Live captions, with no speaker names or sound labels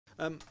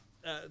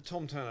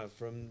Tom Tanner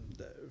from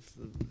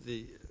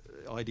the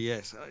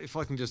IDS. If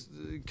I can just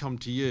come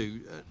to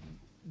you,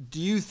 do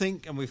you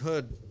think, and we've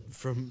heard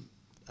from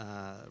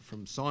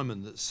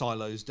Simon, that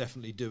silos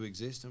definitely do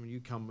exist? I mean, you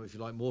come, if you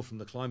like, more from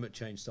the climate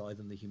change side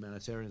than the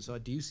humanitarian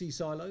side. Do you see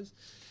silos?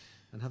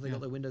 And have they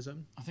got their windows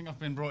open? I think I've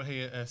been brought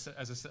here as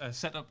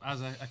set up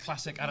as a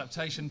classic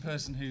adaptation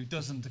person who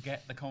doesn't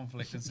get the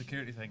conflict and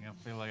security thing. I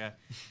feel like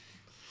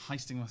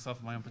heisting myself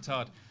in my own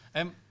petard.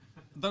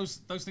 Those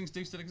things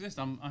do still exist.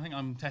 I think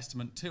I'm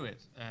testament to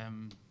it.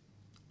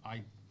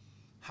 I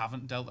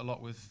haven't dealt a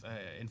lot with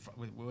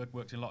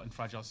worked a lot in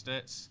fragile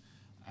states.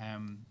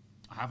 I'm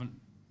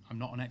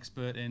not an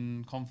expert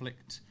in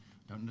conflict.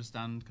 Don't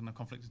understand kind of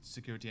conflict and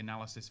security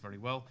analysis very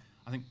well.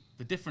 I think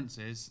the difference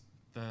is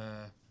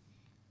the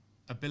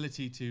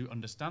ability to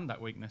understand that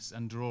weakness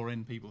and draw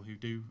in people who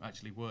do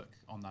actually work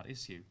on that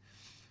issue.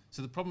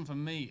 So the problem for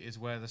me is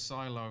where the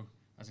silo,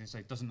 as I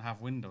say, doesn't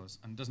have windows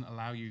and doesn't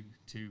allow you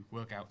to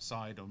work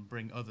outside or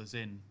bring others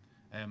in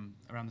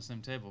around the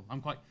same table.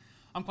 I'm quite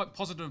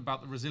positive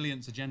about the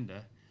resilience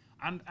agenda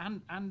and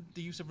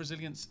the use of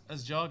resilience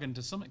as jargon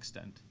to some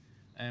extent,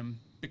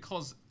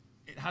 because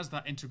it has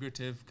that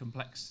integrative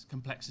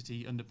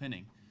complexity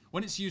underpinning.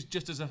 When it's used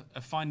just as a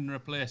find and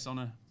replace on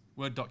a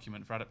Word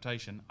document for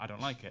adaptation, I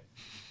don't like it.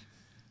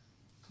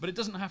 But it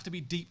doesn't have to be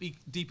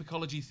deep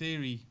ecology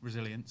theory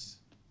resilience.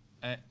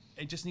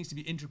 It just needs to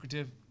be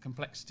integrative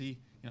complexity,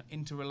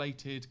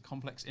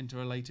 complex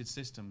interrelated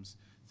systems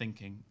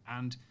thinking,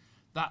 and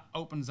that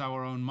opens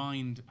our own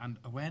mind and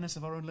awareness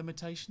of our own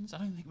limitations. I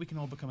don't think we can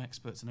all become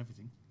experts in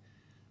everything,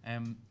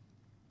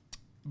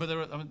 but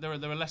there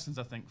are lessons,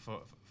 I think,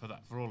 for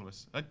that for all of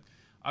us.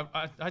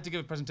 I had to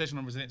give a presentation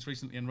on resilience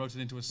recently and wrote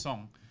it into a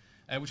song,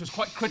 which was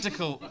quite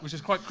critical.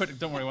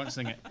 Don't worry, I won't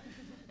sing it.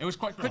 It was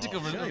quite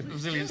critical of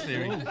resilience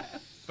theory,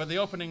 but the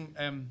opening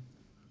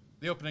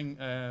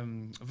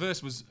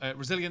verse was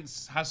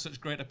resilience has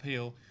such great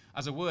appeal.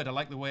 As a word, I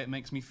like the way it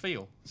makes me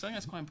feel. So I think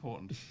that's quite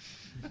important.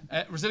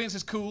 Resilience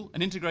is cool,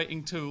 an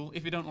integrating tool.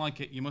 If you don't like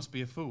it, you must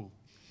be a fool.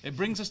 It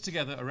brings us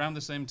together around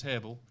the same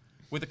table.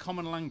 With a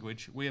common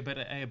language, we are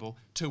better able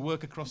to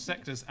work across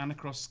sectors and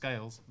across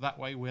scales. That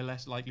way, we're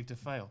less likely to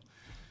fail.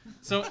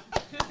 So,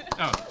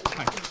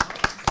 thanks.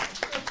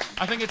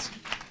 I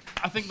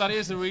think that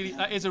is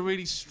a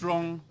really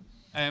strong,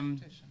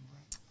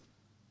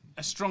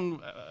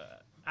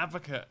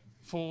 advocate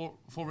for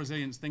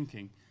resilience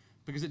thinking,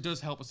 because it does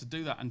help us to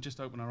do that and just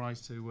open our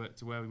eyes to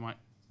where we might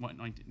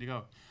need to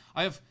go.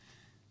 I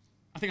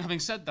think having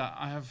said that,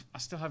 I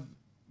still have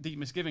deep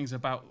misgivings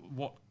about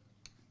what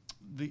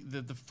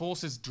the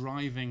forces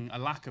driving a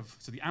lack of.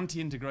 So the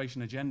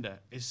anti-integration agenda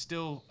is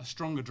still a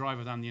stronger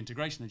driver than the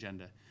integration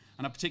agenda,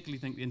 and I particularly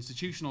think the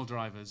institutional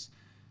drivers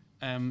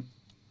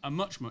are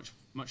much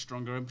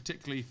stronger, and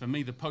particularly for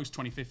me, the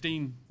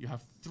post-2015. You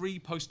have 3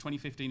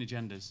 post-2015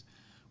 agendas,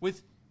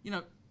 with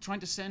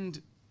trying to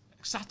send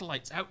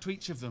satellites out to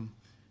each of them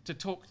to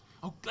talk.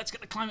 Oh, let's get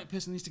the climate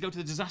person needs to go to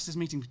the disasters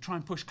meeting to try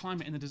and push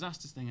climate in the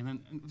disasters thing,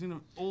 and then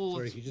all.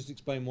 Sorry, can you just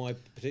explain why,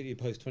 particularly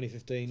post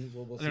 2015?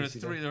 There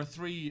are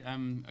three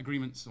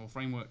agreements or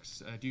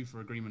frameworks due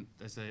for agreement.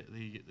 There's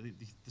the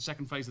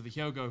second phase of the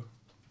Hyogo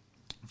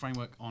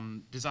framework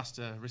on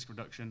disaster risk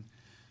reduction.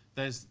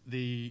 There's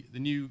the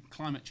new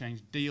climate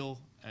change deal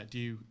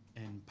due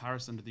in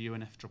Paris under the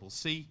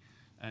UNFCCC,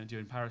 due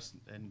in Paris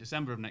in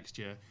December of next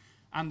year,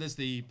 and there's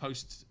the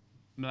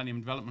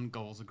post-Millennium Development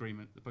Goals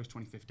Agreement, the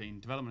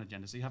post-2015 development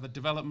agenda. So you have the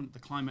development, the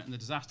climate, and the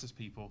disasters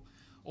people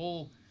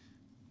all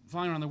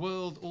flying around the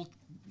world, all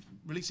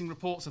releasing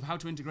reports of how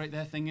to integrate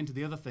their thing into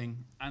the other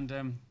thing. And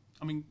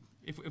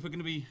if we're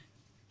going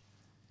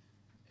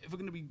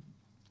to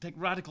take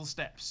radical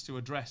steps to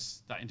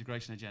address that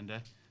integration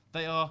agenda,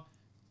 they are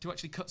to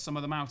actually cut some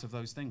of them out of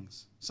those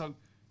things. So,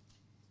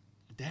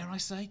 dare I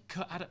say,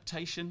 cut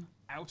adaptation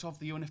out of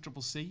the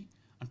UNFCCC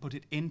and put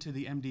it into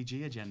the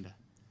MDG agenda.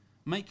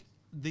 Make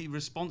the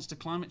response to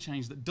climate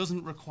change that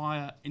doesn't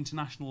require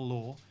international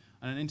law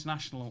and an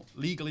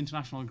legal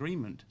international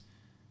agreement,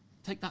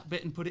 take that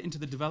bit and put it into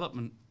the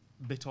development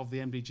bit of the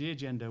MDG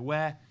agenda,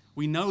 where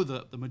we know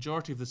that the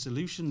majority of the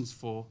solutions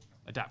for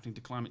adapting to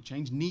climate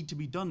change need to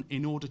be done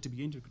in order to be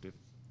integrative.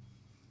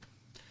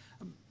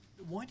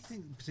 Why do you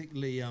think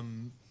particularly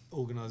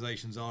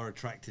organisations are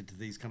attracted to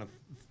these kind of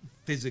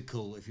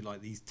physical, if you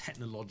like, these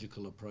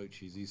technological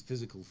approaches, these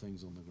physical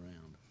things on the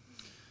ground?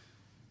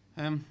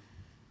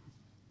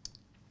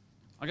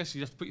 I guess you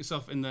have to put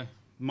yourself in the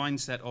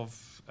mindset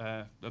of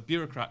a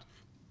bureaucrat.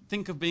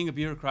 Think of being a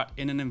bureaucrat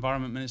in an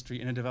environment ministry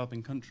in a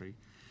developing country.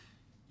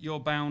 You're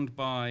bound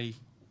by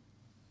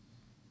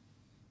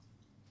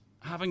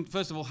having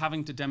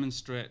to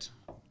demonstrate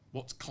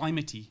what's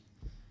climatey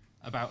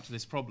about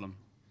this problem,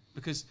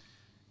 because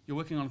you're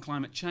working on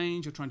climate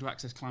change, you're trying to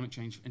access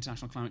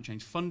international climate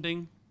change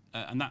funding,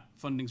 and that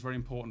funding is very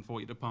important for what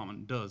your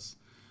department does.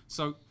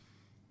 So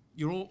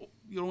you're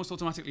almost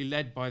automatically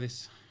led by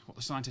this, what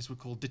the scientists would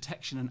call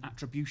detection and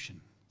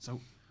attribution.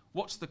 So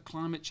what's the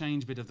climate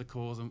change bit of the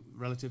cause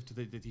relative to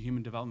the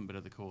human development bit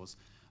of the cause?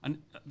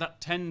 And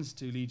that tends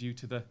to lead you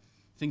to the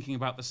thinking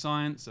about the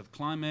science of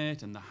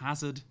climate and the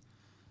hazard,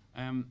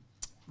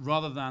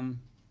 rather than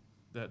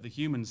the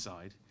human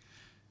side.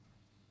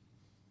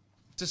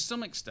 To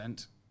some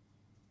extent,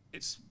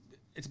 it's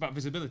about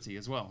visibility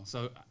as well.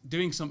 So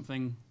doing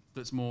something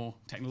that's more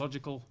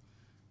technological,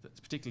 that's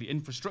particularly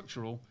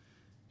infrastructural,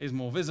 is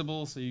more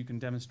visible, so you can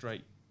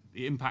demonstrate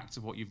the impact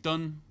of what you've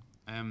done.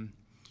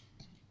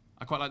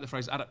 I quite like the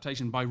phrase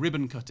adaptation by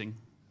ribbon cutting,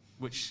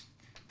 which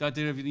the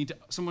idea of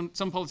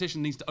some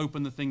politician needs to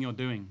open the thing you're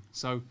doing.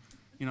 So,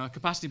 a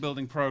capacity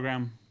building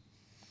program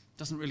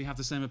doesn't really have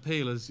the same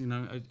appeal as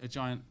a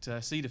giant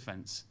cedar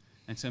fence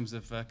in terms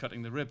of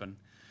cutting the ribbon.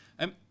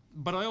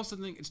 But I also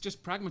think it's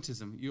just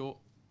pragmatism. You're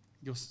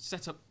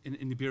set up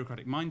in the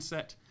bureaucratic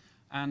mindset,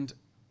 and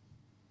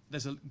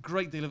there's a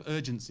great deal of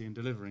urgency in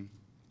delivering.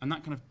 And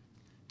that kind of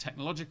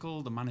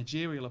technological, the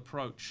managerial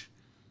approach,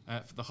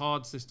 for the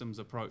hard systems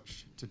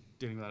approach to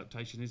dealing with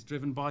adaptation is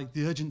driven by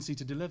the urgency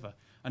to deliver.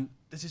 And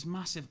there's this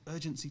massive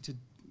urgency to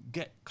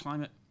get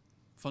climate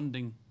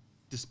funding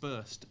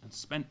dispersed and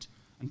spent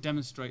and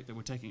demonstrate that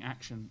we're taking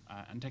action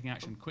and taking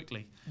action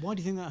quickly. Why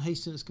do you think that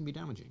hastiness can be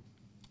damaging?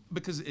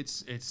 Because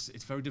it's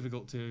very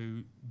difficult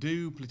to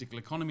do political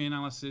economy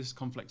analysis,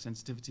 conflict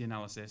sensitivity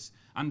analysis,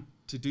 and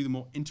to do the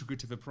more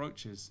integrative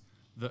approaches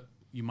that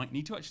you might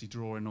need to actually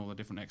draw in all the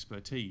different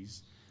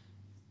expertise.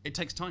 It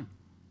takes time.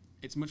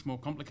 It's much more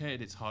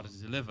complicated. It's harder to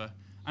deliver,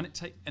 and it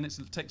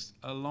takes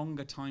a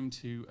longer time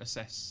to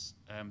assess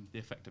the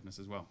effectiveness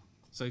as well.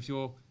 So if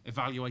you're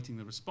evaluating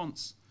the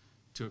response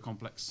to a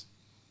complex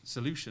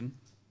solution,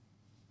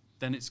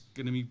 then it's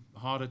going to be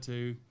harder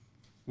to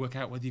work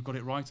out whether you've got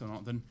it right or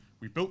not than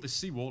we built this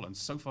seawall and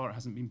so far it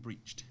hasn't been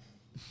breached.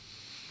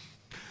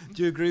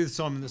 Do you agree with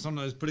Simon that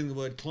sometimes putting the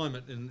word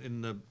climate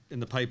in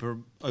the paper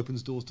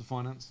opens doors to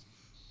finance?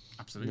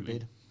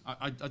 Absolutely.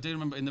 I do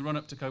remember in the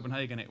run-up to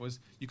Copenhagen, it was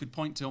you could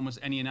point to almost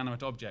any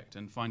inanimate object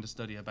and find a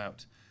study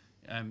about,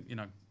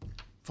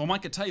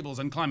 Formica tables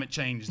and climate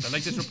change, the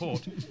latest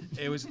report.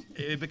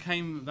 It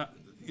became that,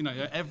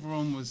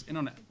 everyone was in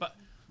on it. But,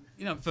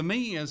 for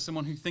me, as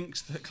someone who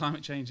thinks that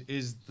climate change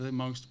is the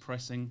most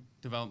pressing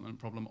development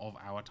problem of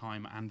our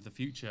time and the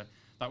future,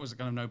 that was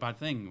kind of no bad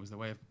thing. It was the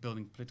way of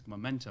building political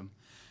momentum.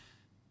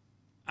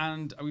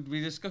 And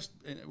we discussed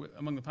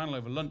among the panel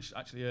over lunch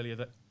actually earlier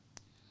that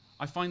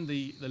I find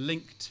the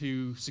link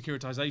to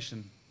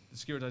securitization, the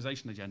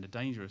securitization agenda,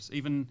 dangerous.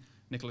 Even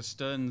Nicholas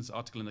Stern's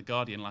article in The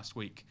Guardian last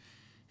week,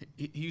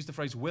 he used the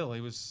phrase will.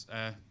 He was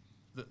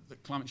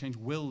that climate change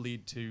will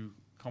lead to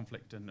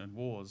conflict and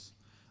wars.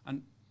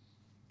 And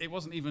it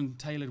wasn't even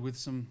tailored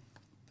with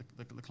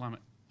the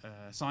climate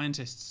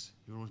scientists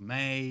who were always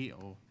may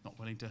or not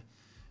willing to.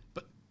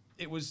 But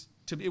it was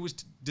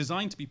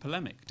designed to be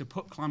polemic, to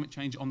put climate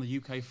change on the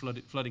UK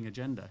flooding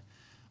agenda.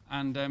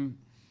 And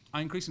I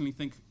increasingly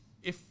think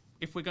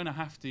if we're going to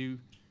have to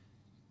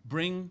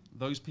bring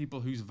those people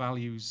whose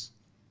values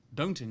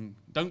don't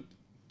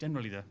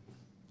generally the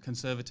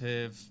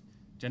conservative,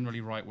 generally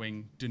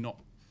right-wing, the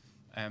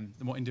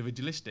more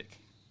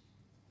individualistic,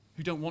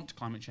 who don't want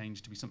climate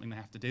change to be something they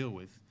have to deal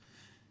with,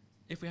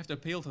 if we have to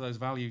appeal to those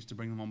values to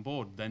bring them on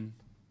board, then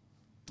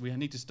we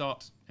need to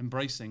start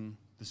embracing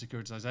the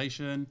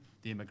securitization,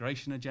 the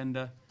immigration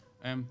agenda.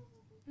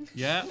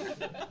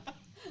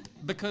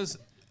 Because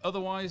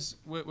otherwise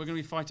we're going to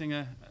be fighting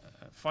a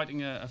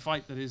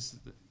fight that is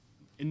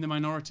in the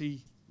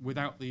minority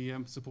without the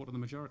support of the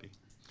majority.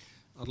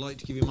 I'd like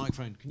to give you a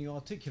microphone. Can you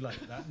articulate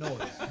that noise?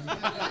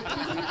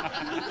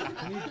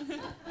 Can you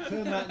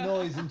turn that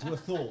noise into a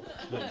thought,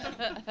 please?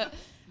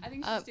 I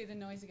think you should do the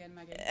noise again,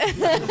 Maggie.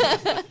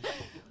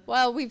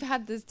 Well, we've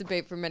had this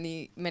debate for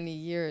many, many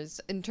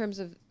years. In terms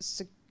of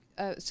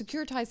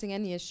securitizing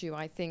any issue,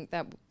 I think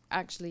that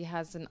actually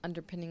has an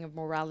underpinning of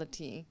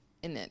morality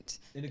in it.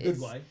 In a good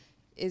way?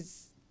 You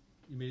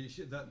mean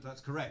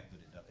that's correct,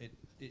 but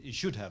it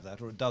should have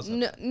that, or it does have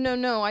that?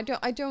 No,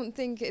 I don't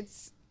think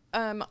it's...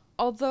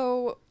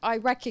 although I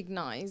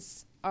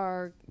recognize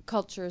our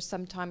culture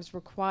sometimes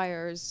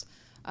requires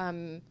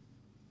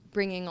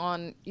bringing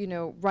on,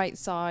 right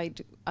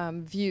side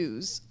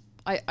views,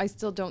 I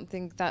still don't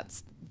think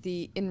that's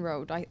the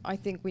inroad. I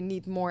think we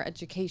need more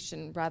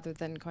education rather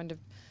than kind of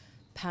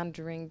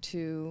pandering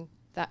to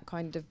that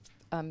kind of...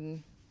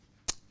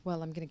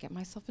 well, I'm going to get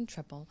myself in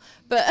trouble,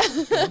 but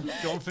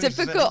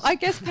difficult. I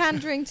guess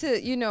pandering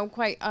to,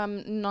 quite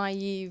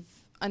naive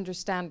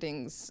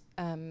understandings.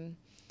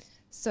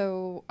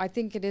 So I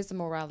think it is a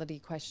morality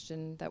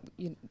question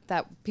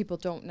that people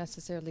don't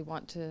necessarily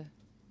want to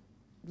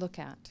look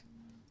at.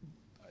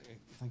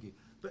 Thank you.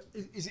 But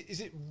is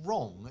it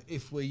wrong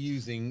if we're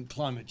using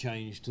climate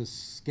change to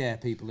scare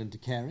people into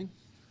caring?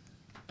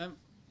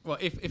 Well,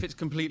 if it's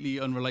completely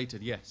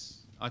unrelated,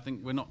 yes. I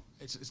think we're not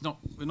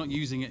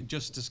using it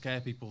just to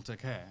scare people to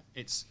care.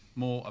 It's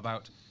more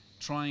about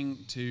trying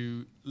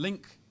to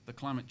link the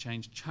climate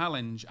change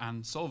challenge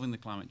and solving the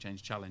climate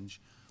change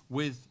challenge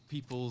with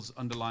people's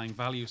underlying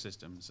value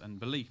systems and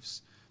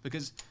beliefs.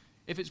 Because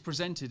if it's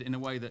presented in a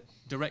way that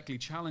directly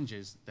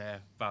challenges their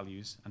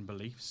values and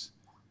beliefs,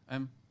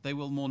 they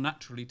will more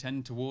naturally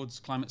tend towards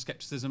climate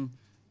skepticism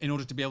in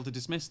order to be able to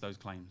dismiss those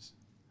claims.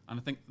 And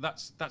I think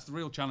that's the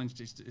real challenge,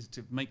 is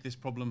to make this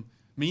problem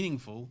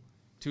meaningful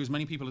to as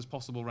many people as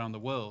possible around the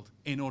world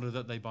in order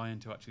that they buy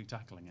into actually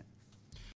tackling it.